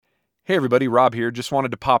Hey everybody, Rob here. Just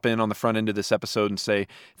wanted to pop in on the front end of this episode and say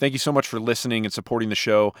thank you so much for listening and supporting the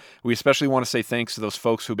show. We especially want to say thanks to those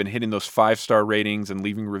folks who've been hitting those 5-star ratings and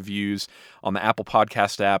leaving reviews on the Apple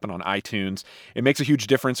Podcast app and on iTunes. It makes a huge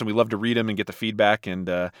difference, and we love to read them and get the feedback. And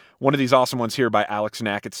one of these awesome ones here by Alex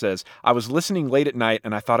Knackett says, I was listening late at night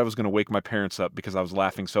and I thought I was going to wake my parents up because I was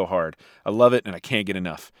laughing so hard. I love it and I can't get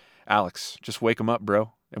enough. Alex, just wake them up,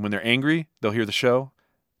 bro. And when they're angry, they'll hear the show.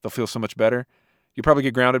 They'll feel so much better. You'll probably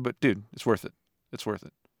get grounded, but dude, it's worth it. It's worth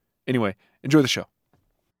it. Anyway, enjoy the show.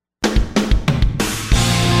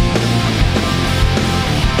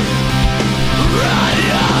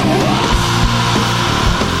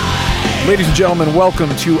 Ladies and gentlemen,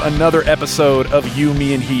 welcome to another episode of You,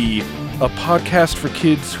 Me, and He, a podcast for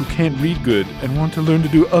kids who can't read good and want to learn to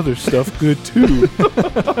do other stuff good too.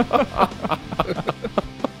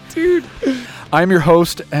 Dude. I'm your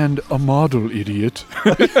host and a model idiot,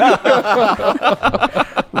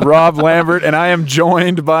 Rob Lambert, and I am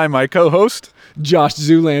joined by my co-host, Josh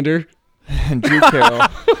Zoolander. And Drew Carroll.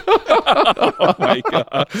 Oh my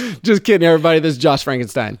God. Just kidding, everybody. This is Josh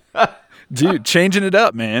Frankenstein. Dude, changing it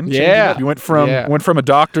up, man. Changing Yeah. it up. You went from a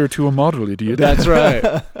doctor to a model idiot. That's right.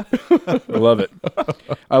 I love it.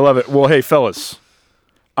 I love it. Well, hey, fellas,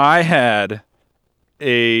 I had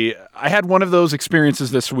one of those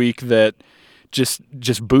experiences this week that just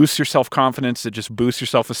boosts your self-confidence, it just boosts your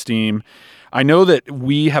self-esteem. I know that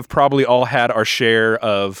we have probably all had our share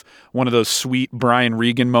of one of those sweet Brian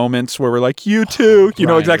Regan moments where we're like, you too. You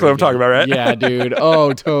know exactly what I'm talking about, right? Yeah, dude.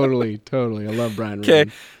 Oh, totally. I love Brian Regan.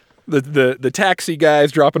 Okay. The taxi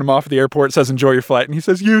guy's dropping him off at the airport, says, enjoy your flight. And he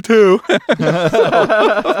says, you too.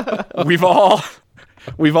 So, we've all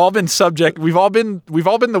been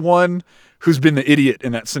the one who's been the idiot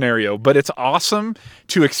in that scenario, but it's awesome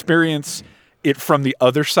to experience it from the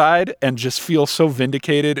other side and just feel so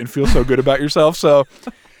vindicated and feel so good about yourself. So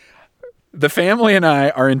the family and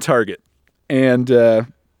I are in Target, and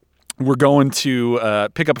we're going to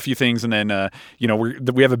pick up a few things, and then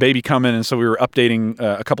we have a baby coming, and so we were updating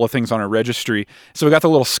a couple of things on our registry. So we got the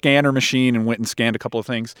little scanner machine and went and scanned a couple of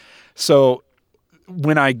things. So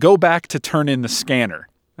when I go back to turn in the scanner,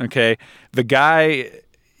 okay, the guy,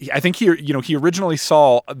 I think he originally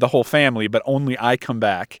saw the whole family, but only I come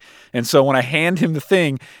back. And so when I hand him the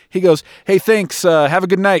thing, he goes, hey, thanks, have a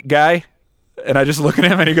good night, guy. And I just look at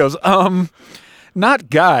him and he goes, not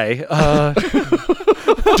guy,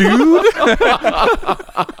 dude.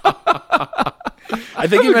 I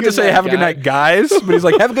think he meant to say have a good night, guys, but he's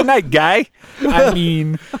like, have a good night, guy. I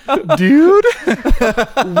mean, dude.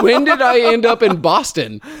 When did I end up in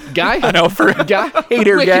Boston? Guy? I know, for guy. Hey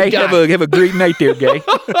there, guy. Have a great night there, guy.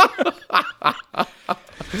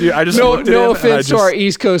 Dude, I just looked at him. No offense to our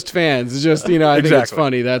East Coast fans. It's just, I think it's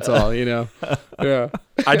funny. That's all, Yeah.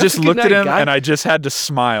 I just looked at him and I just had to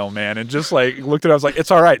smile, man. And just like looked at him, I was like,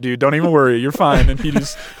 it's all right, dude. Don't even worry. You're fine. And he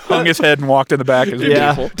just hung his head and walked in the back. It was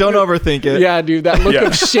beautiful. Don't overthink it. Yeah, dude. That look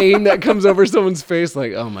of shame that comes over someone's face,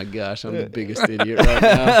 like, oh my gosh, I'm the biggest idiot right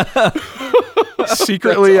now.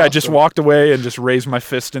 Secretly, awesome. I just walked away and just raised my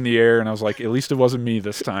fist in the air, and I was like, at least it wasn't me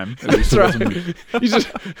this time. At least it wasn't me. You just,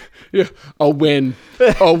 a win.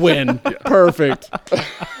 Yeah. Perfect.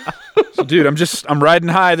 So, dude, I'm riding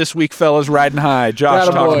high this week, fellas. Riding high. Josh,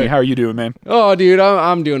 talk to me. How are you doing, man? Oh, dude,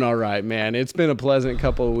 I'm doing all right, man. It's been a pleasant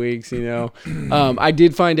couple of weeks, I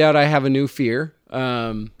did find out I have a new fear.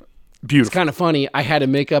 Beautiful. It's kind of funny. I had to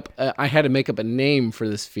make up a name for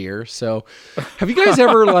this fear. So, have you guys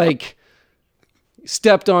ever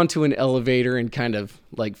stepped onto an elevator and kind of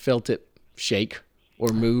felt it shake or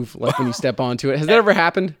move when you step onto it? Has that ever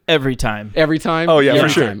happened? Every time. Every time? Oh, yeah, for every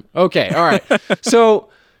sure. Time. Okay, all right. So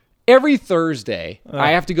every Thursday,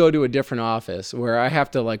 I have to go to a different office where I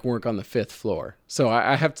have to work on the 5th floor. So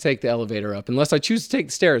I have to take the elevator up unless I choose to take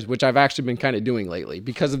the stairs, which I've actually been kind of doing lately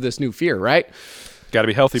because of this new fear, right? Got to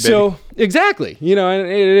be healthy, baby. So exactly, and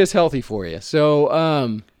it is healthy for you.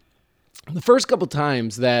 So the first couple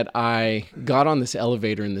times that I got on this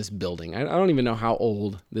elevator in this building, I don't even know how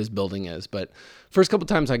old this building is, but first couple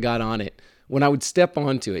times I got on it, when I would step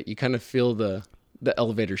onto it, you kind of feel the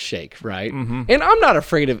elevator shake, right? Mm-hmm. And I'm not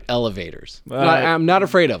afraid of elevators. I'm not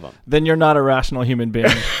afraid of them. Then you're not a rational human being.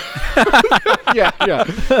 Yeah.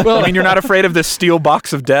 Well, I mean, you're not afraid of this steel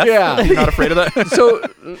box of death? Yeah. You're not afraid of that? So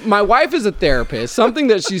my wife is a therapist. Something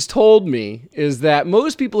that she's told me is that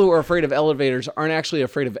most people who are afraid of elevators aren't actually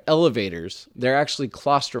afraid of elevators. They're actually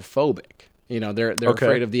claustrophobic. They're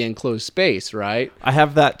afraid of the enclosed space, right? I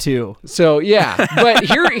have that too. So yeah, but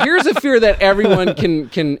here's a fear that everyone can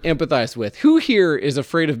empathize with. Who here is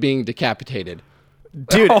afraid of being decapitated?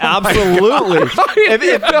 Dude, absolutely.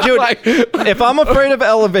 If I'm afraid of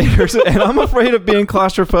elevators and I'm afraid of being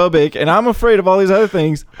claustrophobic and I'm afraid of all these other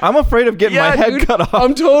things, I'm afraid of getting my head cut off.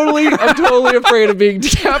 I'm totally afraid of being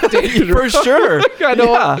decapitated. For sure. I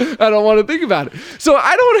don't want to think about it. So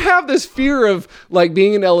I don't have this fear of like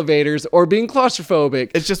being in elevators or being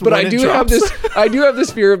claustrophobic. It's just but when I it do drops. have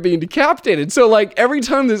this fear of being decapitated. So like every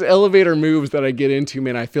time this elevator moves that I get into,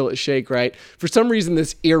 man, I feel it shake, right? For some reason,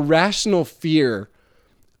 this irrational fear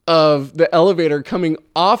of the elevator coming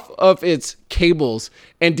off of its cables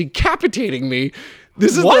and decapitating me.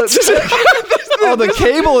 This is What? The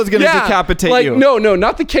cable is going to decapitate you. No,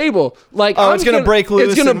 not the cable. Like, it's going to break loose.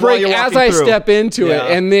 It's going to and while break you're as walking I through. step into Yeah.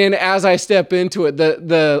 it, and then as I step into it,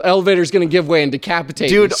 the elevator is going to give way and decapitate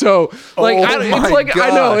Dude. me. So, like, Oh it's my like I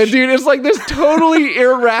know, gosh. dude. It's like this totally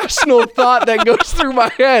irrational thought that goes through my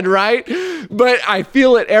head, right? But I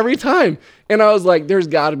feel it every time. And I was like, there's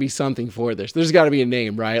got to be something for this. There's got to be a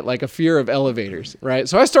name, right? Like a fear of elevators, right?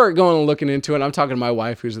 So I started going and looking into it. I'm talking to my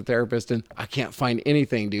wife, who's a therapist, and I can't find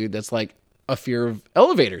anything, dude, that's like a fear of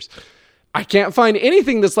elevators. I can't find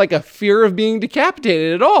anything that's like a fear of being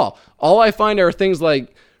decapitated at all. All I find are things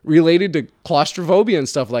like related to claustrophobia and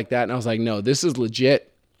stuff like that. And I was like, no, this is legit.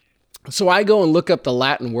 So I go and look up the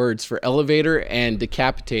Latin words for elevator and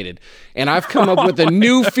decapitated. And I've come up with a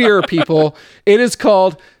new fear, people. It is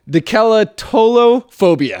called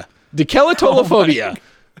decalatolophobia. Decalatolophobia.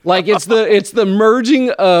 Like it's the merging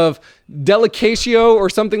of delicatio or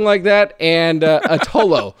something like that and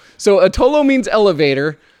atolo. So atolo means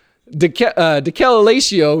elevator.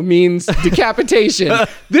 Decalatio means decapitation.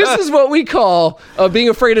 This is what we call being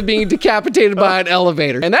afraid of being decapitated by an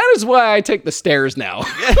elevator. And that is why I take the stairs now.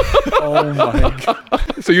 Oh my God.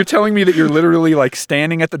 So you're telling me that you're literally like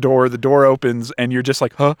standing at the door opens, and you're just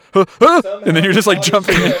like, huh, and then you're just like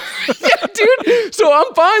jumping in. Yeah, dude. So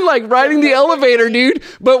I'm fine like riding the elevator, dude.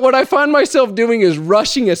 But what I find myself doing is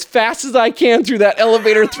rushing as fast as I can through that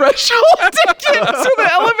elevator threshold to get to the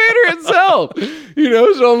elevator itself. You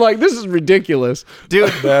know, so I'm like, this is ridiculous.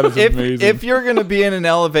 Dude, That is amazing. If you're going to be in an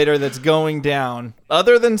elevator that's going down,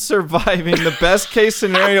 other than surviving, the best case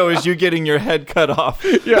scenario is you getting your head cut off.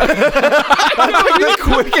 Yeah. That's like the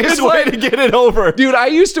quickest way to get it over. Dude, I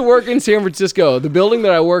used to work in San Francisco. The building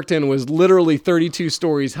that I worked in was literally 32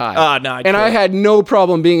 stories high. No, I and I can't. had no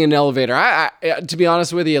problem being in an elevator. I to be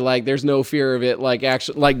honest with you, like there's no fear of it, like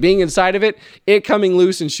actually, like being inside of it, it coming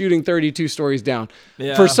loose and shooting 32 stories down.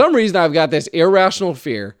 Yeah. For some reason, I've got this irrational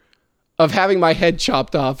fear of having my head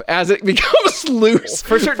chopped off as it becomes loose.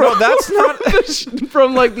 For sure. No, that's not.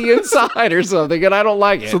 From like the inside or something, and I don't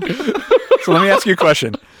like it. So let me ask you a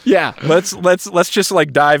question. Yeah. Let's just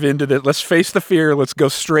like dive into this. Let's face the fear. Let's go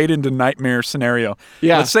straight into nightmare scenario.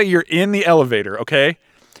 Yeah. Let's say you're in the elevator, okay?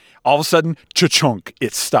 All of a sudden, cha-chunk,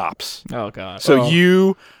 it stops. Oh, God. So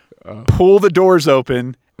you pull the doors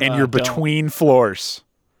open and you're don't. between floors.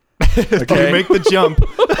 You Okay. make the jump.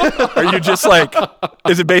 Are you just like,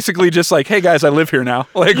 is it basically just like, hey guys, I live here now?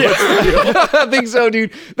 Like, what's the deal? I think so,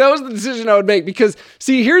 dude. That was the decision I would make because,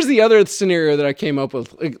 see, here's the other scenario that I came up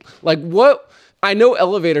with. Like what I know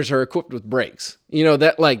elevators are equipped with brakes. You know,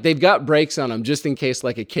 that like they've got brakes on them just in case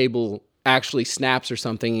like a cable actually snaps or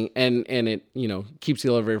something and it, you know, keeps the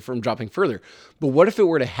elevator from dropping further. But what if it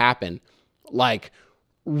were to happen like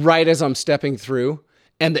right as I'm stepping through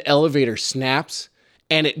and the elevator snaps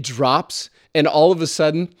and it drops and all of a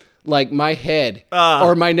sudden like my head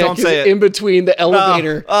or my neck don't is say it. in between the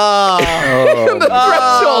elevator and the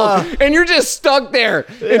threshold, and you're just stuck there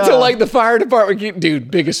until like the fire department.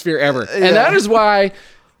 Dude, biggest fear ever, and that is why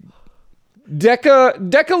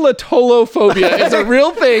decalatolophobia is a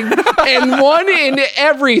real thing, and 1 in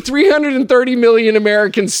every 330 million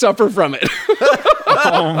Americans suffer from it.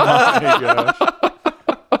 Oh my gosh.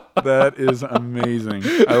 That is amazing.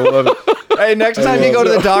 I love it. Hey, next time you go to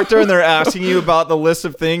the doctor and they're asking you about the list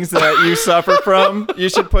of things that you suffer from, you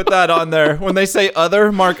should put that on there. When they say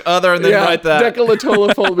other, mark other and then write that.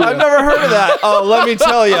 Decalatolophobia. I've never heard of that. Oh, let me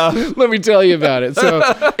tell you. Let me tell you about it. So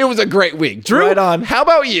it was a great week. Drew, Right on. how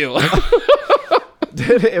about you?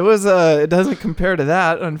 It was it doesn't compare to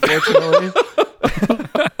that, unfortunately.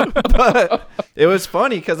 But it was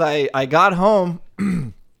funny because I got home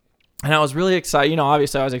and I was really excited. You know,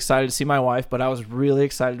 obviously I was excited to see my wife, but I was really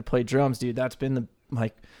excited to play drums, dude. That's been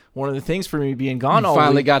one of the things for me being gone all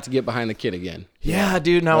Finally week. got to get behind the kid again. Yeah,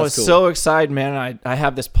 dude, and I was That's cool. so excited, man. I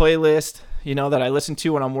have this playlist, you know, that I listen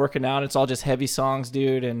to when I'm working out. It's all just heavy songs,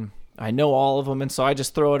 dude, and I know all of them, and so I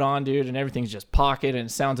just throw it on, dude, and everything's just pocket, and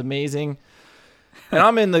it sounds amazing. And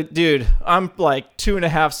I'm like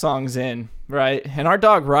 2.5 songs in, right? And our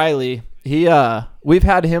dog Riley, We've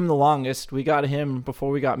had him the longest. We got him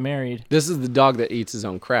before we got married. This is the dog that eats his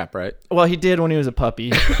own crap, right? Well, he did when he was a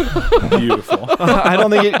puppy. Beautiful. I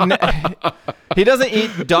don't think he doesn't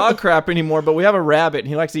eat dog crap anymore, but we have a rabbit and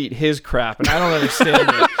he likes to eat his crap, and I don't understand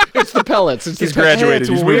it. It's the pellets. It's He's the graduated. It's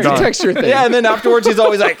He's a moved weird on. texture thing. Yeah, and then afterwards he's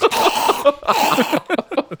always like, it's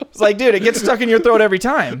like, dude, it gets stuck in your throat every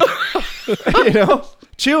time.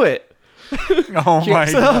 Chew it. Oh my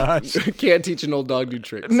gosh. Can't teach an old dog new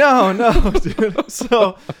tricks. No, dude.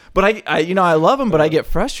 So, but I love him, but I get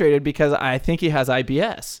frustrated because I think he has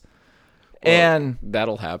IBS. And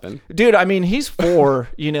that'll happen. dude, I mean, he's 4.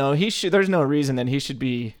 There's no reason that he should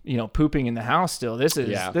be, pooping in the house still. This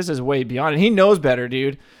is way beyond, and he knows better,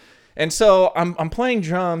 dude. And so I'm playing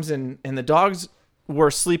drums, and the dogs were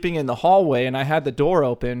sleeping in the hallway, and I had the door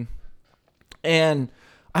open, and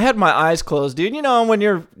I had my eyes closed, dude. When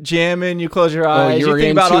you're jamming, you close your eyes. you were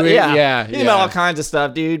think about into it? you think about Yeah. all kinds of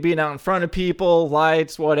stuff, dude. Being out in front of people,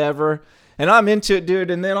 lights, whatever. And I'm into it, dude.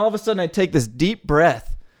 And then all of a sudden, I take this deep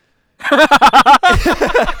breath. And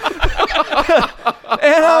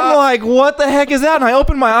I'm like, what the heck is that? And I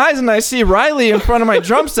open my eyes and I see Riley in front of my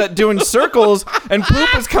drum set doing circles, and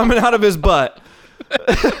poop is coming out of his butt.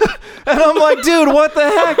 And I'm like, dude, what the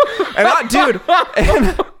heck?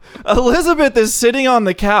 And Elizabeth is sitting on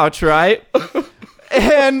the couch, right?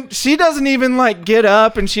 And she doesn't even get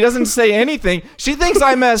up, and she doesn't say anything. She thinks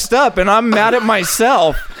I messed up and I'm mad at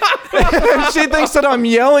myself. And she thinks that I'm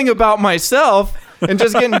yelling about myself and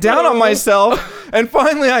just getting down on myself. And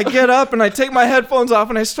finally I get up and I take my headphones off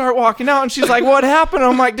and I start walking out, and she's like, what happened?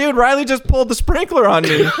 I'm like, dude, Riley just pulled the sprinkler on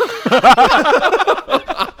me.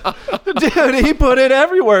 Dude, he put it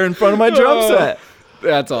everywhere in front of my drum set.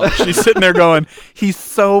 That's all. She's sitting there going, he's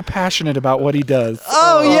so passionate about what he does.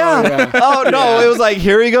 Oh, yeah. yeah. Oh, no. Yeah. It was like,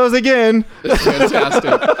 here he goes again. That's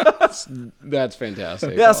fantastic. That's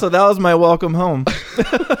fantastic. Yeah, so that was my welcome home.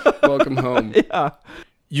 Welcome home. Yeah.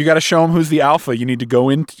 You got to show him who's the alpha. You need to go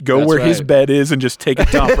That's where his right. bed is and just take a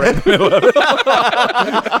dump right in the middle of it.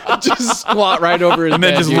 Just squat right over his And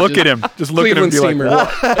then bed, just dude. look at him. Just look at him and be Cleveland like,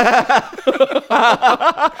 steamer.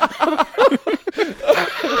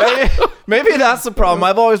 what? Maybe that's the problem.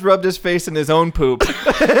 I've always rubbed his face in his own poop.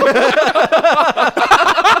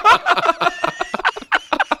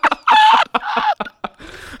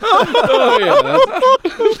 Oh, yeah.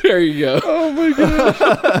 There you go. Oh, my gosh.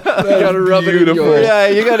 You got to rub it in beautiful. yours. Yeah,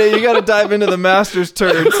 you gotta dive into the master's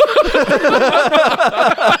turds.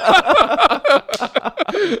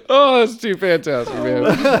 Oh, that's too fantastic, man.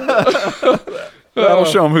 That'll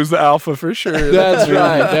show him who's the alpha for sure. That's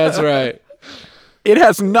right. That's right. It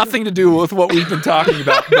has nothing to do with what we've been talking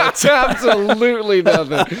about. That's absolutely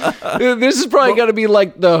nothing. This is probably going to be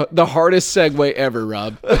like the hardest segue ever,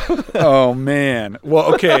 Rob. Oh, man.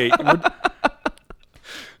 Well, okay.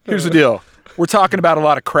 Here's the deal. We're talking about a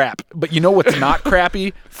lot of crap, but you know what's not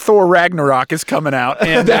crappy? Thor Ragnarok is coming out.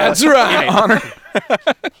 And That's right. in honor,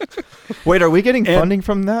 Wait, are we getting funding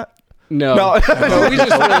from that? No, No. no, we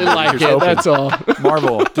just really like Here's it. open. That's all.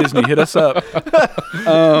 Marvel, Disney, hit us up.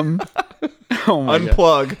 Oh my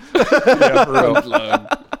God. Unplug. Yeah, for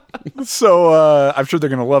real. So I'm sure they're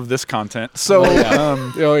gonna love this content. So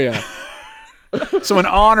Oh yeah. so in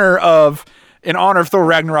honor of Thor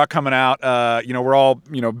Ragnarok coming out, we're all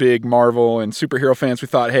big Marvel and superhero fans. We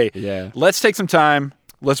thought, hey, Yeah. let's take some time.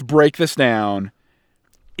 Let's break this down.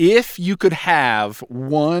 If you could have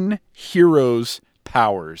one hero's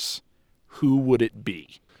powers, who would it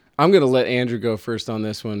be? I'm going to let Andrew go first on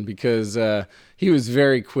this one because he was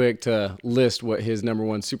very quick to list what his number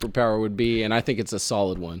one superpower would be, and I think it's a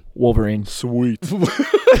solid one. Wolverine. Sweet.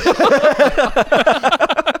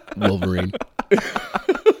 Wolverine.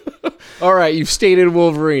 All right, you've stated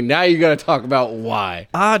Wolverine. Now you got to talk about why.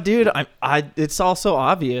 Dude, it's also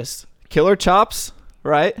obvious. Killer chops,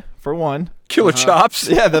 right? For one. Killer chops.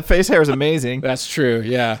 Yeah, the face hair is amazing. That's true.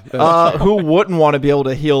 Yeah, Who wouldn't want to be able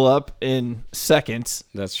to heal up in seconds?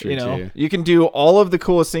 that's true You know, too. you can do all of the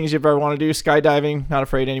coolest things you've ever want to do. Skydiving, not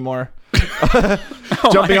afraid anymore.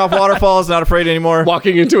 Jumping off waterfalls, not afraid anymore.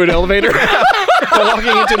 Walking into an elevator.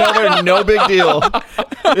 Walking into another, no big deal.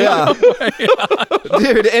 Yeah.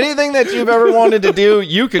 Dude, anything that you've ever wanted to do,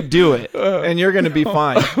 you could do it. And you're going to be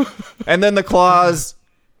fine. And then the claws,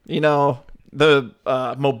 the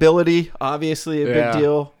mobility, obviously a Yeah. big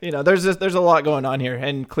deal. There's a lot going on here.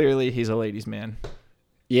 And clearly he's a ladies' man.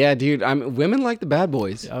 Yeah, dude. Women like the bad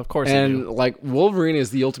boys. Yeah, of course they And do. like Wolverine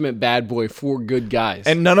is the ultimate bad boy for good guys.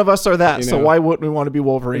 And none of us are that. You So know. why wouldn't we want to be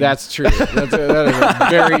Wolverine? that's true. That is a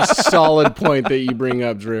very solid point that you bring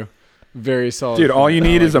up, Drew. Very solid. Dude, all you I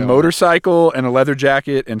need like is a that one. motorcycle and a leather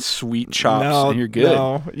jacket and sweet chops, and you're good.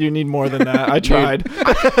 No, you need more than that. I tried.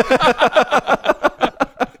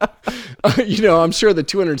 I'm sure the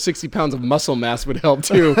 260 pounds of muscle mass would help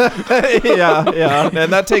too. yeah,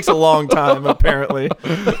 and that takes a long time apparently.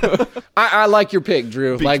 I like your pick,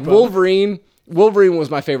 Drew. Like bum. Wolverine. Wolverine was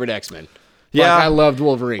my favorite X-Men. Yeah. Like, I loved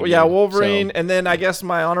Wolverine. Well, yeah, dude. Wolverine, So, and then I guess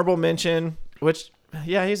my honorable mention, which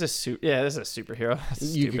he's a this is a superhero. That's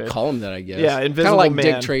you stupid. could call him that, I guess. Yeah, Kind Invisible of like Man.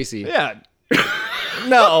 Dick Tracy. Yeah.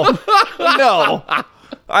 No.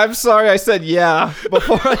 I'm sorry I said yeah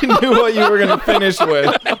before I knew what you were going to finish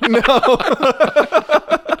with. No.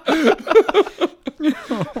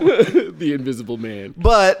 The Invisible Man.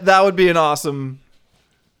 But that would be an awesome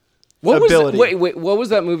What ability. was wait? What was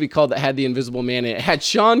that movie called that had the Invisible Man in it? It had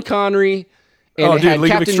Sean Connery. And Oh, it dude, had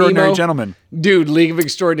League of Captain Extraordinary Nemo. Gentlemen. Dude, League of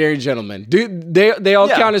Extraordinary Gentlemen. Dude, they all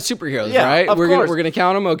Yeah. count as superheroes, Yeah, right? of We're course. gonna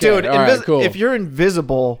count them. Okay, Dude, all right, cool. if you're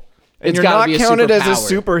invisible and It's you're gotta not be a counted as a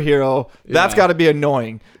superpower. superhero, that's Yeah. got to be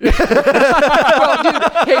annoying. Well, dude,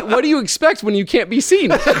 hey, what do you expect when you can't be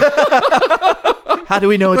seen? How do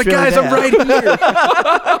we know it's But guys, I'm right here.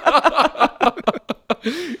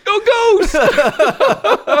 No ghost.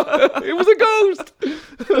 It was a ghost.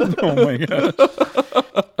 Oh my gosh.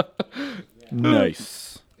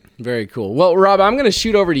 Nice. Very cool. Well, Rob, I'm going to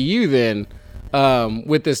shoot over to you then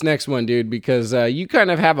with this next one, dude, because you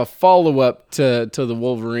kind of have a follow-up to the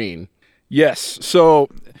Wolverine. Yes. So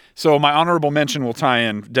my honorable mention will tie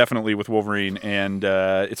in definitely with Wolverine, and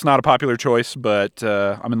it's not a popular choice, but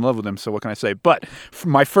I'm in love with him. So what can I say? But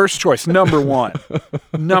my first choice, number one,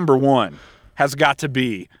 has got to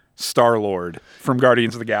be Star-Lord from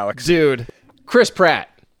Guardians of the Galaxy. Dude. Chris Pratt.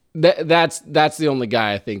 That's the only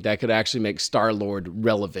guy I think that could actually make Star-Lord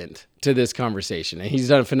relevant to this conversation. And he's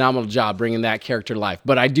done a phenomenal job bringing that character to life.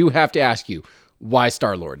 But I do have to ask you, why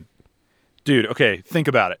Star-Lord? Dude, okay, think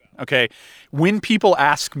about it. Okay, when people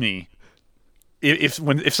ask me,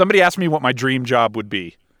 if somebody asks me what my dream job would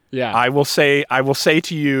be, Yeah. I will say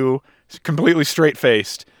to you, completely straight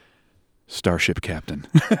faced, Starship Captain.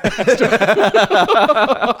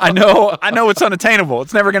 I know it's unattainable.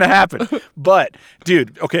 It's never gonna happen. But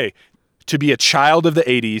dude, okay, to be a child of the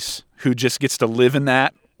 '80s who just gets to live in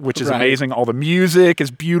that, which is Right. amazing. All the music is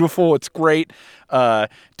beautiful. It's great.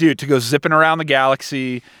 Dude, to go zipping around the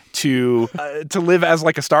galaxy, to live as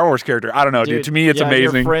like a Star Wars character. I don't know, dude. To me, it's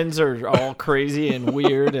amazing. Your friends are all crazy and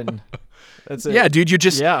weird, and that's it. Yeah, dude, you're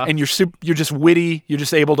just Yeah. and you're just witty. You're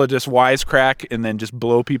just able to just wisecrack and then just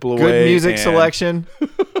blow people away. Good music and- selection.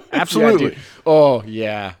 Absolutely. Yeah, dude. Oh,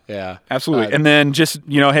 yeah. Absolutely. And then just,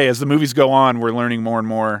 hey, as the movies go on, we're learning more and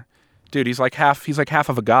more. Dude, he's like half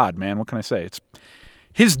of a god, man. What can I say?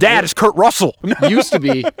 His dad is Kurt Russell. Used to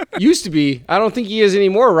be. I don't think he is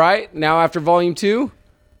anymore, right? Now after Volume 2?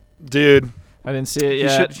 Dude, I didn't see it he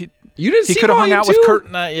yet. should You didn't he see could have hung Volume out 2? with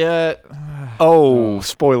Kurt. Not yet. Oh,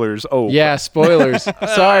 spoilers. Oh. Yeah, spoilers.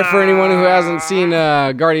 Sorry for anyone who hasn't seen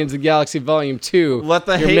Guardians of the Galaxy Volume 2. Let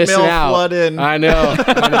the You're hate missing mail out. flood in. I know.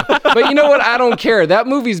 But you know what? I don't care. That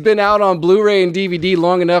movie's been out on Blu-ray and DVD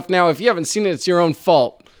long enough now. If you haven't seen it, it's your own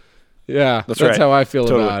fault. Yeah, that's right. how I feel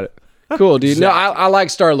Totally. about it. Cool, dude. No, I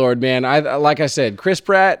like Star-Lord, man. Like I said, Chris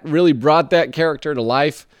Pratt really brought that character to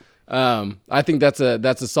life. I think that's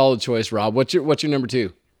a solid choice, Rob. What's your number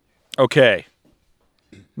 2? Okay.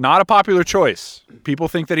 Not a popular choice. People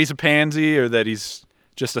think that he's a pansy or that he's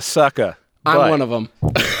just a sucker. I'm one of them.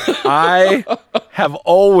 I have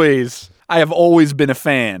always been a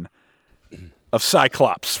fan of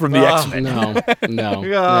Cyclops from the X-Men. No.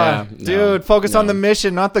 Yeah, no, dude, focus on the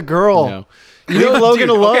mission, not the girl. No. Leave Logan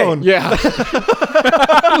dude, okay. alone. Yeah. Leave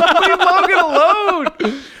Logan alone.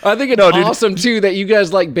 I think it's awesome too that you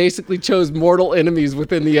guys basically chose mortal enemies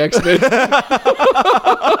within the X-Men.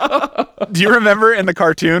 Do you remember in the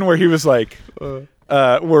cartoon where he was like,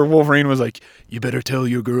 where Wolverine was like, "You better tell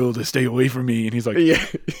your girl to stay away from me," and he's like,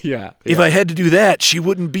 Yeah. "If I had to do that, she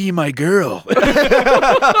wouldn't be my girl."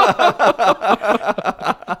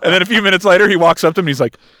 And then a few minutes later, he walks up to him and he's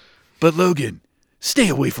like, "But Logan, stay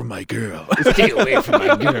away from my girl." Stay away from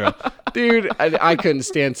my girl. Dude, I couldn't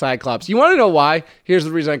stand Cyclops. You want to know why? Here's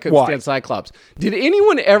the reason I couldn't Why? stand Cyclops. Did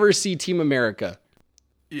anyone ever see Team America?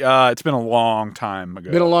 It's been a long time ago.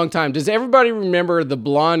 Been a long time. Does everybody remember the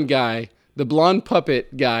blonde guy, the blonde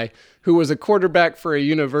puppet guy, who was a quarterback for a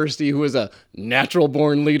university who was a natural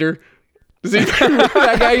born leader? Does he remember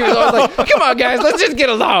that guy? He was always like, come on, guys, let's just get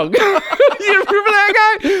along. You remember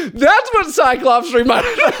that guy? That's what Cyclops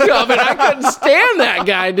reminded me of, and I couldn't stand that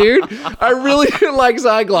guy, dude. I really didn't like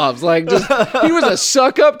Cyclops. Like, just he was a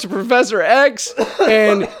suck up to Professor X,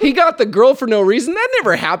 and he got the girl for no reason. That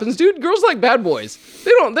never happens, dude. Girls like bad boys. They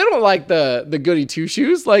don't like the goody two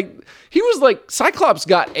shoes. Like, he was like, Cyclops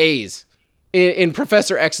got A's in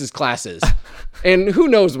Professor X's classes. And who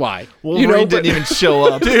knows why? Wolverine didn't even show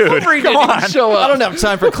up. Dude, Wolverine didn't even show up. I don't have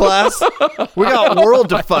time for class. We got World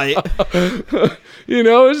to fight.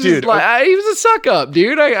 It's just like he was a suck up,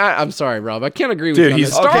 dude. I'm sorry, Rob. I can't agree with you. Dude,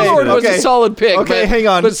 Star-Lord was a solid pick. Okay, hang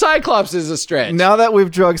on. But Cyclops is a stretch. Now that we've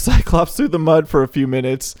drugged Cyclops through the mud for a few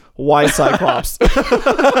minutes, why Cyclops? Good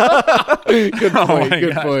Oh my point.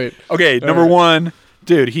 Good gosh. point. Okay, number one,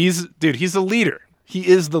 dude, he's the leader. He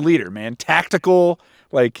is the leader, man. Tactical,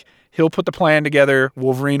 like he'll put the plan together.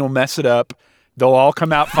 Wolverine will mess it up. They'll all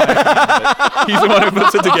come out fine. But he's the one who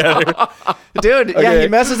puts it together. Dude, yeah, he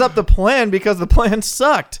messes up the plan because the plan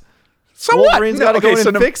sucked. So Wolverine's got to Okay, go in so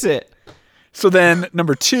and fix it. So then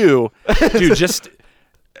number two, dude, just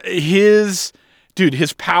his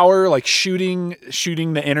power, like shooting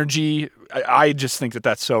the energy. I just think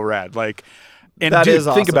that's so rad. Like, and That dude, is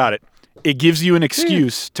think awesome. about it. It gives you an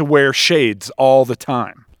excuse to wear shades all the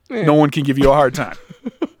time. No one can give you a hard time.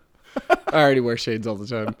 I already wear shades all the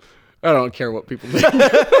time. I don't care what people think.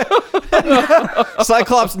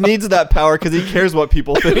 Cyclops needs that power because he cares what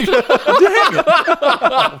people think.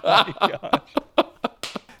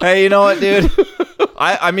 Hey, you know what, dude?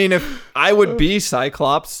 I mean, if I would be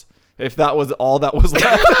Cyclops, if that was all that was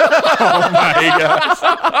left. Oh my gosh.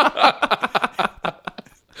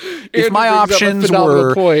 If my Andrew brings up a options phenomenal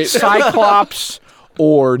were point. Cyclops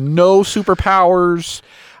or no superpowers,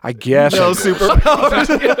 I guess. No I'd go superpowers.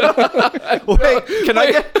 Wait, can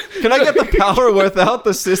I get the power without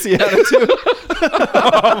the sissy attitude?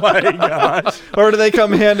 Oh my gosh. Or do they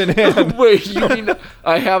come hand in hand? Wait, you mean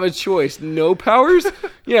I have a choice? No powers?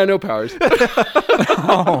 Yeah, no powers.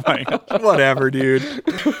 Oh my gosh. Whatever, dude.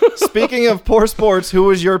 Speaking of poor sports, who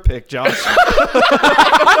was your pick, Josh?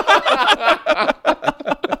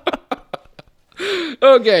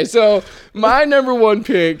 Okay, so my number one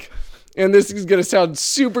pick, and this is going to sound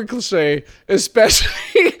super cliche,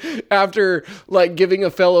 especially after like giving a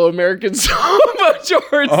fellow American so much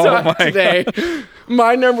hard time today.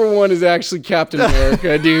 My number one is actually Captain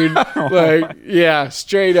America, dude. Like, yeah,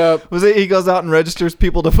 straight up. Was it he goes out and registers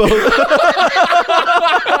people to vote?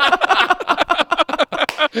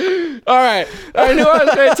 All right, I knew I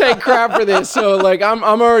was going to take crap for this, so like I'm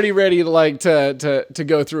already ready to like to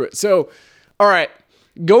go through it. So, all right.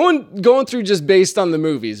 Going through just based on the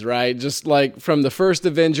movies, right? Just like from the first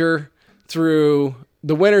Avenger through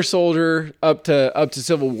the Winter Soldier up to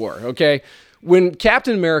Civil War, okay? When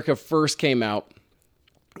Captain America first came out,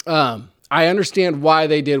 I understand why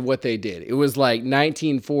they did what they did. It was like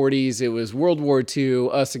 1940s, it was World War II,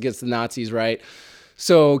 us against the Nazis, right?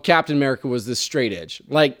 So Captain America was this straight edge.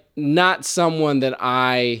 Like not someone that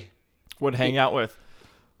I Would hang out with.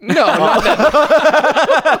 No, not that.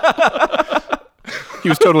 He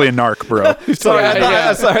was totally a narc, bro. Sorry,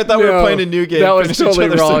 I thought we were playing a new game. That was Finish totally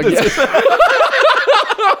each other's wrong. sentences.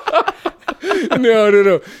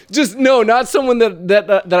 No. Just no, not someone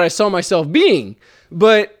that I saw myself being.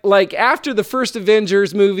 But like after the first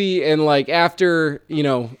Avengers movie and like after,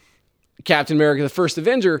 Captain America, the first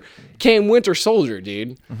Avenger, came Winter Soldier,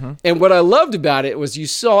 dude. Mm-hmm. And what I loved about it was you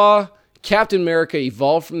saw Captain America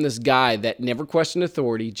evolved from this guy that never questioned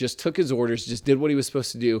authority, just took his orders, just did what he was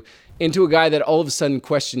supposed to do, into a guy that all of a sudden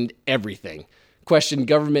questioned everything. Questioned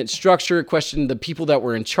government structure, questioned the people that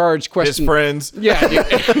were in charge, questioned His friends. Yeah, dude.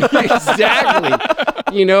 Exactly.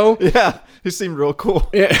 Yeah, he seemed real cool.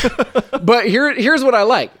 Yeah. But here's what I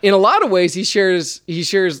like. In a lot of ways, he shares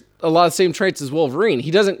a lot of the same traits as Wolverine.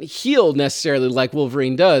 He doesn't heal necessarily like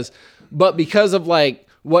Wolverine does, but because of like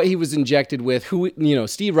what he was injected with,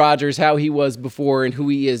 Steve Rogers, how he was before and who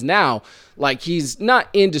he is now, like he's not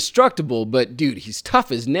indestructible, but dude, he's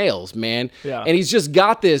tough as nails, man. Yeah. And he's just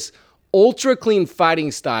got this ultra clean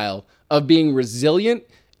fighting style of being resilient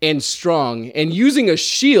and strong and using a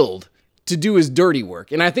shield to do his dirty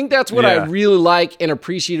work. And I think that's what I really like and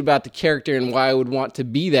appreciate about the character and why I would want to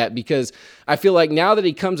be that, because I feel like now that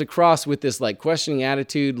he comes across with this like questioning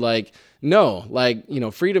attitude, like, no, like,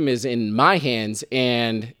 freedom is in my hands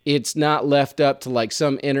and it's not left up to like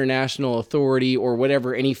some international authority or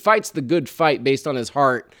whatever. And he fights the good fight based on his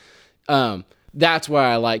heart. That's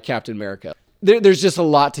why I like Captain America. there's just a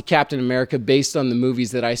lot to Captain America based on the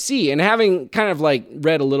movies that I see. And having kind of like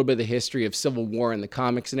read a little bit of the history of Civil War in the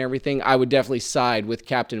comics and everything, I would definitely side with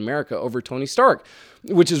Captain America over Tony Stark,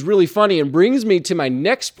 which is really funny and brings me to my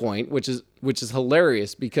next point, which is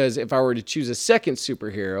hilarious, because if I were to choose a second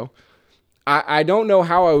superhero, I don't know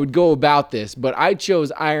how I would go about this, but I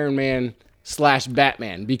chose Iron Man /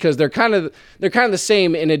 Batman because they're kind of the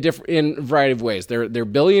same in a variety of ways. They're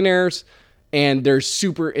billionaires and they're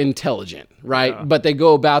super intelligent, right? Yeah. But they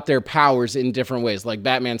go about their powers in different ways. Like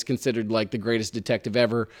Batman's considered like the greatest detective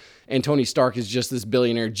ever, and Tony Stark is just this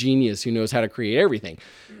billionaire genius who knows how to create everything.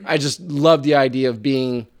 I just love the idea of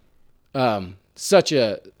being such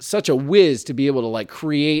a whiz to be able to like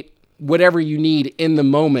create whatever you need in the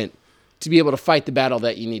moment to be able to fight the battle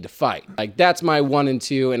that you need to fight. Like that's my 1 and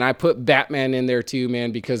 2, and I put Batman in there too,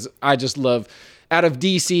 man, because I just love. Out of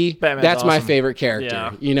DC, Batman's that's awesome. My favorite character.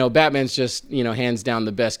 Yeah. You know, Batman's just, hands down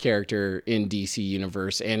the best character in DC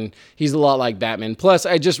universe, and he's a lot like Batman. Plus,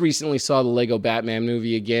 I just recently saw the Lego Batman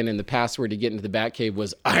movie again, and the password to get into the Batcave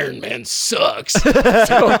was Iron Man sucks. So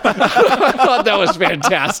I thought that was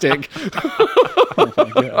fantastic. Oh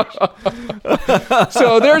my gosh.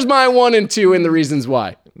 So there's my 1 and 2 and the reasons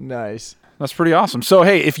why. Nice. That's pretty awesome. So,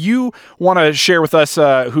 hey, if you want to share with us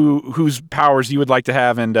whose powers you would like to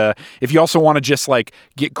have, and if you also want to just like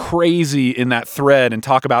get crazy in that thread and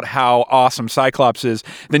talk about how awesome Cyclops is,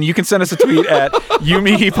 then you can send us a tweet at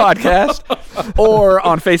YouMeHe Podcast or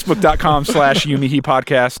on Facebook.com/YouMeHe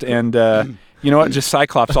Podcast. And you know what? Just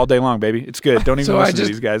Cyclops all day long, baby. It's good. Don't even listen to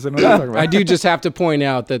these guys. I know what I'm talking about. I do just have to point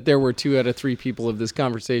out that there were 2 out of 3 people of this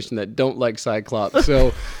conversation that don't like Cyclops. So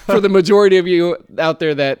for the majority of you out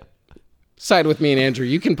there that side with me and Andrew,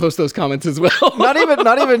 you can post those comments as well. not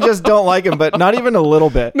even just don't like him, but not even a little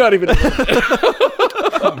bit. Not even a little bit.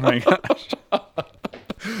 Oh my gosh.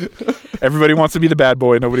 Everybody wants to be the bad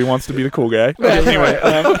boy. Nobody wants to be the cool guy. Anyway,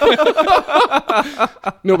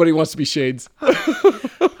 nobody wants to be Shades.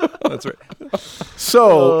 That's right.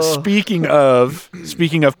 So speaking of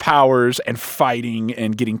powers and fighting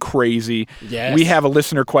and getting crazy, yes. We have a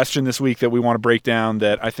listener question this week that we want to break down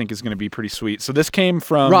that I think is going to be pretty sweet. So this came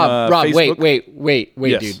from Rob. Facebook. Wait,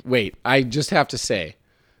 Yes. dude, wait. I just have to say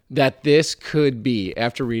that this could be,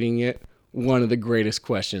 after reading it, one of the greatest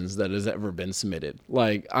questions that has ever been submitted.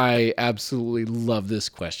 Like, I absolutely love this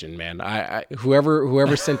question, man. I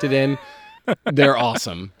whoever sent it in, they're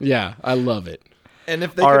awesome. Yeah, I love it. And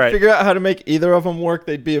if they could figure out how to make either of them work,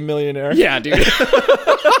 they'd be a millionaire. Yeah, dude.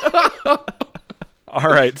 All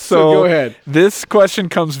right, so go ahead. This question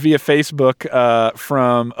comes via Facebook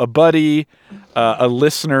from a buddy, a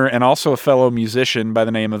listener, and also a fellow musician by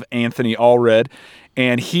the name of Anthony Allred.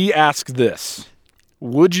 And he asked this: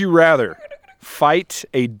 would you rather fight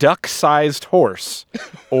a duck-sized horse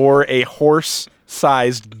or a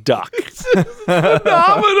horse-sized duck?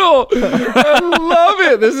 Phenomenal! I love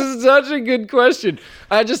it. This is such a good question.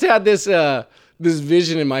 I just had this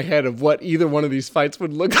vision in my head of what either one of these fights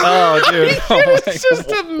would look like. Oh, dude. It's just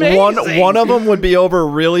amazing. One of them would be over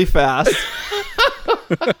really fast.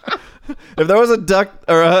 If there was a duck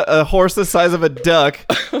or a horse the size of a duck,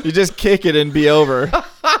 you just kick it and be over.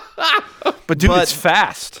 But dude, it's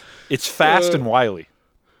fast. It's fast and wily.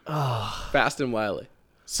 Fast and wily.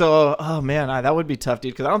 So, oh man, that would be tough,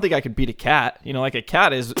 dude, because I don't think I could beat a cat. You know, like a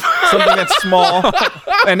cat is something that's small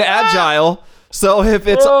and agile. So if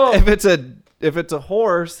it's a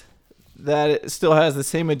horse that it still has the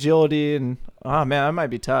same agility, and oh man, that might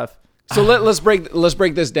be tough. So let's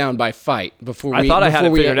break this down by fight before we. I thought I had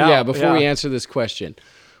it figured out. Yeah, before we answer this question,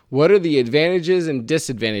 what are the advantages and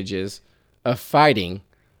disadvantages of fighting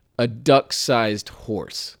a duck-sized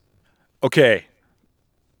horse? Okay.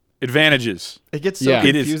 Advantages. It gets so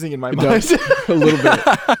confusing in my mind. A little bit.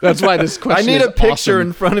 That's why this question I need is a picture awesome.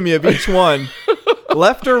 in front of me of each one.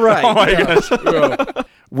 Left or right? Oh my gosh.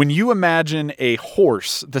 When you imagine a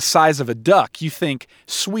horse the size of a duck, you think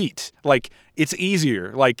sweet, like it's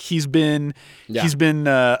easier. Like he's been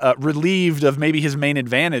relieved of maybe his main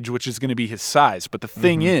advantage, which is going to be his size. But the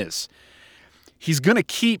thing is, he's going to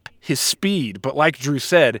keep his speed, but like Drew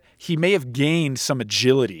said, he may have gained some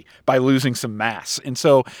agility by losing some mass. And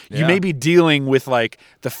so you may be dealing with like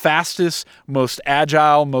the fastest, most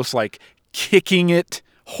agile, most like kicking it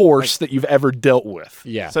horse that you've ever dealt with.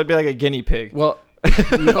 Yeah. So it'd be like a guinea pig. Well,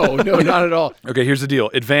 no, not at all. Okay, here's the deal.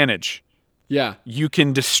 Advantage. Yeah. You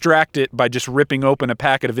can distract it by just ripping open a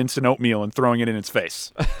packet of instant oatmeal and throwing it in its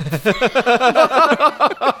face.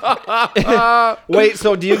 Wait,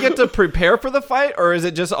 so do you get to prepare for the fight, or is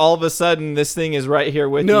it just all of a sudden this thing is right here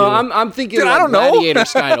with you? No, I'm thinking Dude, like I don't know. gladiator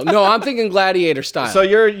style. No, I'm thinking gladiator style. So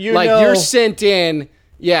you're sent in.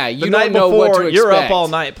 Yeah, you The don't night know what to before, expect. you're up all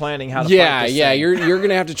night planning how to fight this thing. You're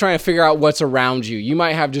gonna have to try and figure out what's around you. You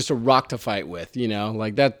might have just a rock to fight with,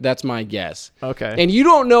 like that's my guess. Okay. And you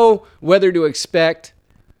don't know whether to expect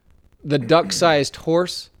the duck-sized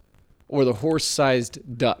horse or the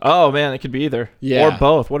horse-sized duck. Oh man, it could be either. Yeah. Or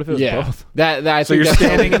both. What if it was both? I So think you're that's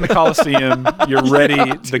standing in the Coliseum. You're ready.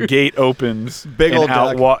 The gate opens. Big and old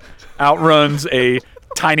duck. outruns a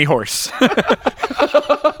tiny horse.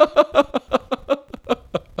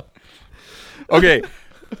 Okay.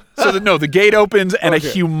 So the gate opens and a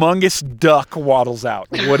humongous duck waddles out.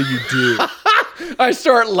 What do you do? I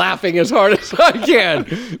start laughing as hard as I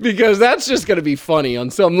can because that's just going to be funny on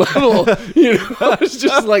some level. It's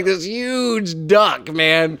just like this huge duck,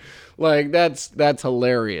 man. Like that's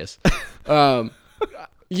hilarious.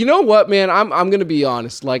 You know what, man? I'm going to be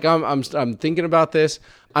honest. Like I'm thinking about this.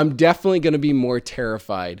 I'm definitely going to be more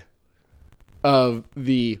terrified of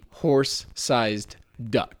the horse-sized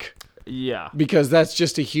duck. Yeah. Because that's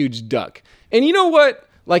just a huge duck. And you know what?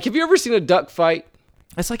 Like, have you ever seen a duck fight?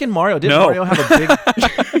 It's like in Mario. Didn't No. Mario have a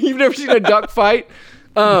big... You've never seen a duck fight?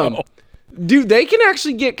 Dude, they can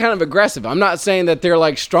actually get kind of aggressive. I'm not saying that they're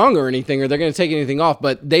like strong or anything or they're going to take anything off,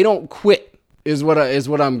 but they don't quit is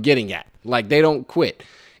what I'm getting at. Like, they don't quit.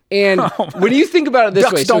 And when you think about it this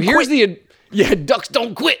Ducks way, so don't here's quit. ducks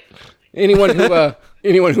don't quit.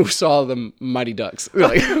 Anyone who saw the Mighty Ducks.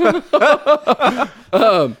 Like,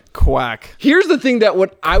 Quack. here's the thing that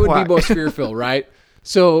what I would Quack. be most fearful, right?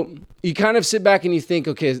 So you kind of sit back and you think,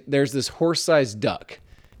 okay, there's this horse-sized duck.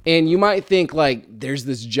 And you might think, like, there's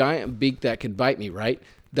this giant beak that could bite me, right?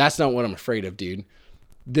 That's not what I'm afraid of, dude.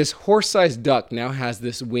 This horse-sized duck now has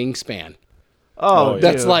this wingspan. Oh,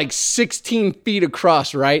 That's dude. like 16 feet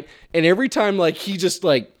across, right? And every time, like, he just,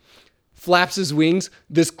 like, flaps his wings,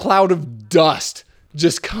 this cloud of dust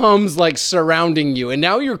just comes, like, surrounding you. And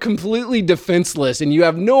now you're completely defenseless, and you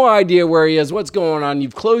have no idea where he is, what's going on.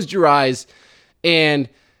 You've closed your eyes, and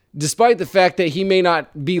despite the fact that he may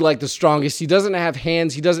not be, like, the strongest, he doesn't have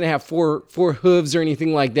hands, he doesn't have four hooves or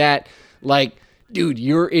anything like that. Like, dude,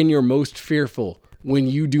 you're in your most fearful when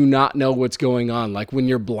you do not know what's going on, like when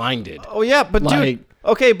you're blinded. Oh yeah, but Like- dude.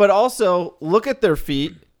 Okay, but also look at their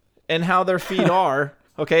feet and how their feet are.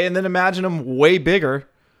 Okay, and then imagine them way bigger,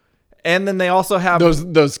 and then they also have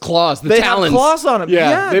Those claws, the They have talons. claws on 'em.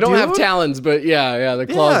 Yeah, they don't have dude. talons, but yeah, the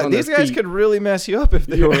claws Yeah, on these their guys feet. could really mess you up if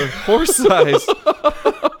they were horse size.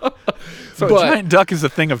 So But- a giant duck is a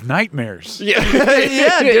thing of nightmares. Yeah,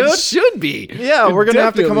 Yeah, it dude. should be. Yeah, It we're gonna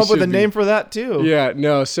have to come definitely up with a should be. name for that too. Yeah,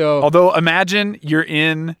 no. So Although imagine you're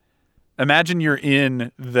there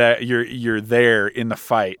in the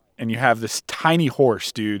fight and you have this tiny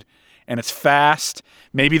horse, dude, and it's fast.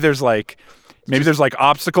 Maybe there's like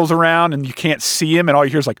obstacles around and you can't see him and all you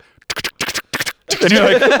hear is like and you're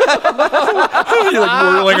like you're like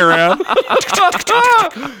whirling around.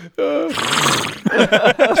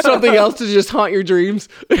 something else to just haunt your dreams.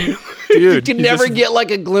 Dude, You can you never just- get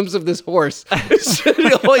like a glimpse of this horse.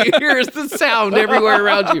 All you hear is the sound everywhere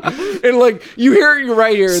around you, and like you hear it in your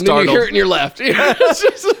right ear, and then Startled. you hear it in your left. It's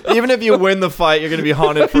just, Even if you win the fight, you're gonna be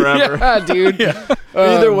haunted forever. yeah, dude.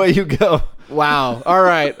 Either way you go. Wow. All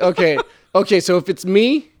right. Okay. So if it's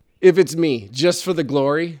me, just for the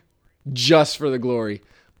glory,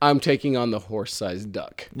 I'm taking on the horse-sized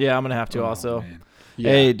duck. Yeah, I'm gonna have to also. Yeah.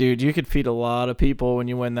 Hey, dude, you could feed a lot of people when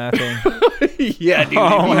you win that thing. Yeah, dude. if you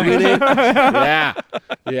win it.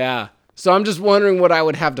 Yeah. So I'm just wondering what I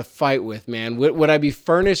would have to fight with, man. Would I be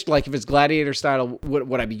furnished, like if it's gladiator style,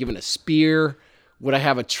 would I be given a spear? Would I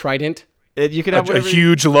have a trident? You could have a whatever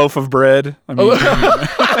huge loaf of bread. I mean,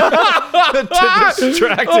 to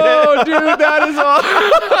distract it. Oh, dude, that is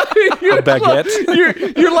awesome. a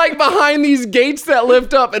baguette. You're like behind these gates that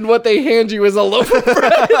lift up, and what they hand you is a loaf of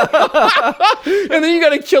bread. And then you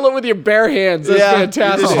got to kill it with your bare hands. That's Yeah,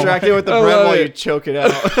 fantastic. you distract it with the I bread love while it. you choke it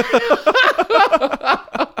out.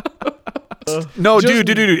 No, dude,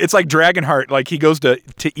 it's like Dragonheart. Like he goes to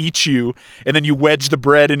eat you, and then you wedge the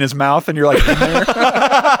bread in his mouth, and you're like, in there.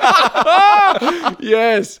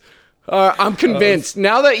 Yes. I'm convinced.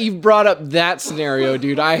 Now that you've brought up that scenario,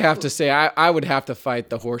 dude, I have to say I would have to fight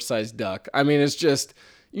the horse-sized duck. I mean, it's just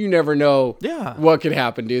you never know what could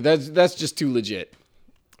happen, dude. That's just too legit.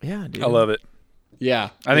 Yeah, dude. I love it. Yeah.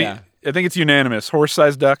 I think it's unanimous.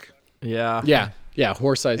 Horse-sized duck. Yeah. Yeah,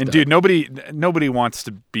 horse-sized And duck. dude, nobody wants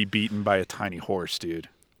to be beaten by a tiny horse, dude.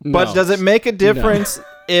 But No. does it make a difference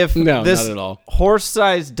if No, this not at all.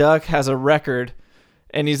 horse-sized duck has a record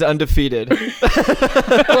and he's undefeated? Well,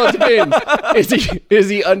 it depends. Is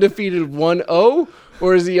he undefeated 1-0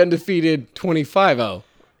 or is he undefeated 25-0?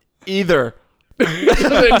 Either.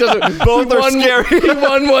 It doesn't, Both are scary. He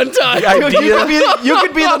won one time. You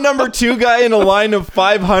could be the number 2 guy in a line of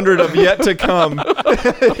 500 of yet to come.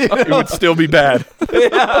 It would still be bad.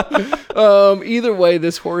 Either way,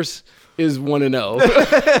 this horse is 1-0.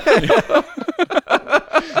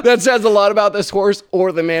 That says a lot about this horse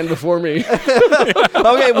or the man before me.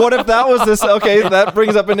 Okay, what if that was this? Okay, that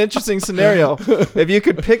brings up an interesting scenario. If you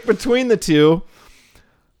could pick between the two,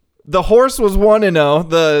 the horse was 1-0,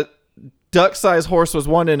 the duck-sized horse was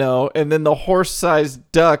 1-0, and then the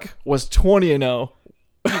horse-sized duck was 20-0.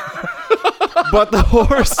 But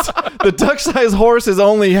the duck-sized horse has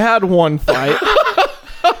only had one fight.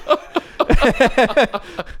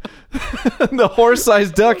 The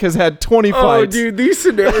horse-sized duck has had 20 fights. Oh, dude, these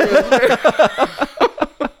scenarios.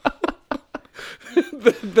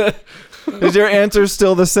 Is your answer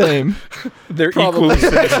still the same? They're Probably.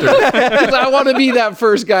 equally sinister. Because I want to be that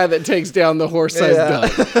first guy that takes down the horse-sized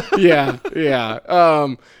duck. Yeah.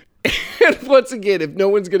 And once again, if no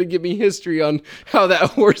one's going to give me history on how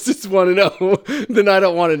that horse is 1-0, then I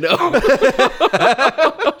don't want to know.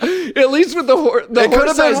 At least with the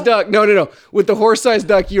horse-sized duck. No. With the horse-sized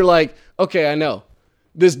duck, you're like, okay, I know.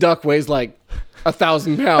 This duck weighs like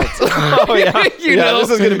 1,000 pounds. Oh, yeah. You know?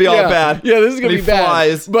 This is going to be all bad. Yeah, this is going to be bad.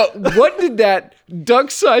 Flies. But what did that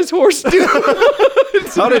duck-sized horse do?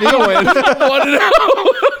 How did he win?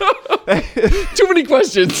 1-0. Too many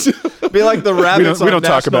questions. Be like the rabbits we on don't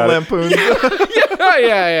talk National about it. Lampoon.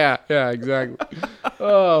 Yeah, exactly.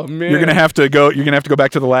 Oh man, You're gonna have to go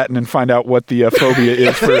back to the Latin and find out what the phobia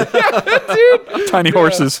is for tiny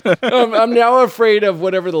horses. I'm now afraid of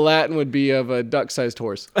whatever the Latin would be of a duck-sized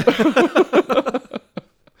horse.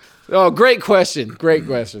 Oh, great question.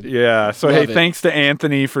 Yeah. So Love hey, it. thanks to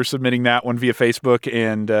Anthony for submitting that one via Facebook.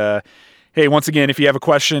 And hey, once again, if you have a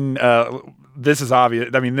question, this is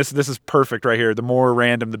obvious. I mean, this is perfect right here. The more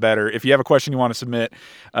random, the better. If you have a question you want to submit,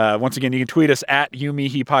 once again, you can tweet us at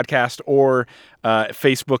YouMeHePodcast or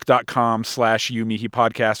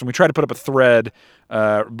Facebook.com/YouMeHePodcast. And we try to put up a thread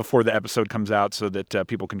before the episode comes out so that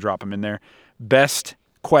people can drop them in there. Best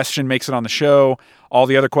question makes it on the show. All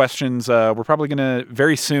the other questions, we're probably going to,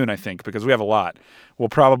 very soon, I think, because we have a lot, we'll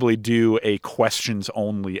probably do a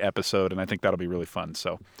questions-only episode, and I think that'll be really fun.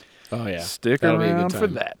 So stick That'll be a good around for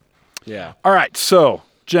time. that. Yeah. All right, so,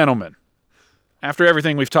 gentlemen, after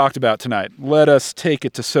everything we've talked about tonight, let us take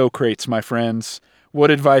it to Socrates, my friends. What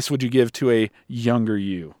advice would you give to a younger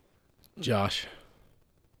you? Josh,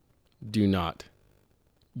 do not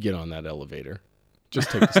get on that elevator. Just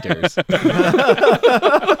take the stairs.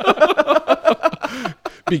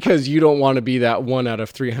 Because you don't want to be that 1 out of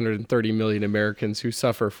 330 million Americans who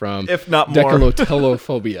suffer from If not more.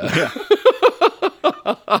 decalotelophobia.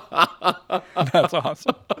 That's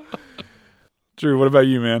awesome. Drew, what about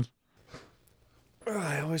you, man?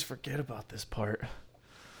 I always forget about this part.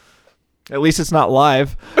 At least it's not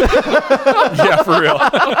live. Yeah, for real.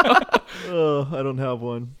 Oh, I don't have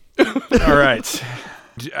one. All right.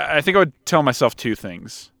 I think I would tell myself two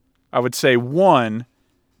things. I would say, one,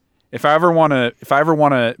 if I ever want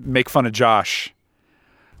to make fun of Josh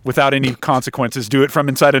without any consequences, do it from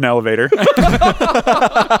inside an elevator.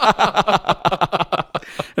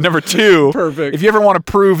 And number two, Perfect. if you ever want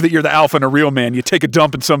to prove that you're the alpha and a real man, you take a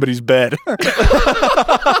dump in somebody's bed.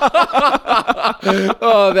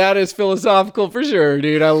 Oh, that is philosophical for sure,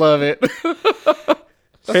 dude. I love it.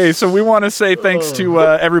 Hey, so we want to say thanks to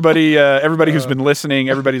everybody who's been listening,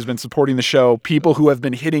 everybody who's been supporting the show, people who have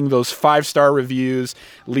been hitting those 5-star reviews,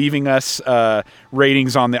 leaving us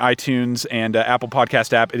ratings on the iTunes and Apple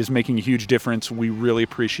Podcast app. It is making a huge difference. We really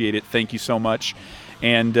appreciate it. Thank you so much.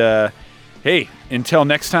 And hey, until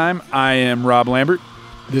next time, I am Rob Lambert.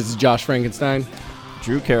 This is Josh Frankenstein.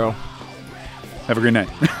 Drew Carroll. Have a great night.